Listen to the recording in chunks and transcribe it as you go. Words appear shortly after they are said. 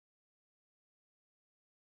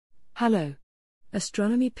Hello.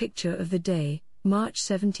 Astronomy picture of the day, March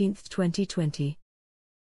 17, 2020.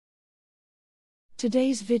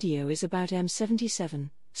 Today's video is about M77,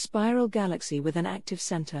 spiral galaxy with an active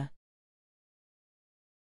center.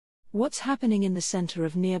 What's happening in the center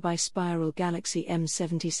of nearby spiral galaxy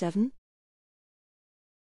M77?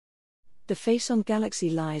 The face-on galaxy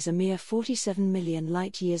lies a mere 47 million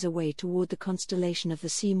light-years away toward the constellation of the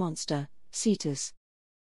sea monster, Cetus.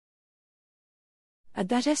 At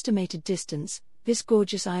that estimated distance, this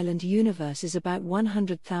gorgeous island universe is about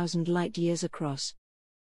 100,000 light-years across.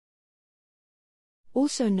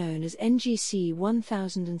 Also known as NGC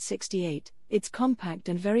 1068, its compact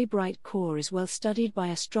and very bright core is well studied by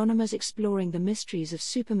astronomers exploring the mysteries of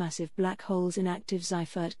supermassive black holes in active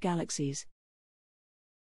Seyfert galaxies.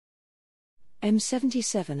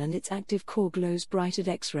 M77 and its active core glows bright at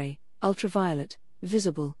X-ray, ultraviolet,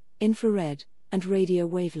 visible, infrared, and radio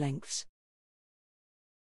wavelengths.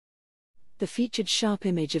 The featured sharp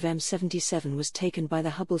image of M77 was taken by the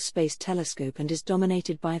Hubble Space Telescope and is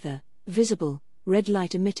dominated by the visible, red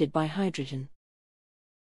light emitted by hydrogen.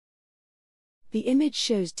 The image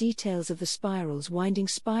shows details of the spiral's winding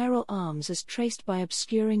spiral arms as traced by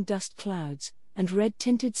obscuring dust clouds, and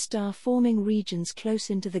red-tinted star-forming regions close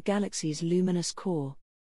into the galaxy's luminous core.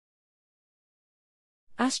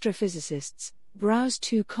 Astrophysicists, browse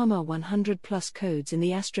 2,100+ codes in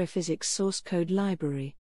the Astrophysics Source Code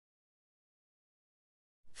Library.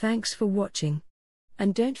 Thanks for watching.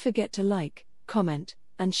 And don't forget to like, comment,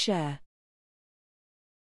 and share.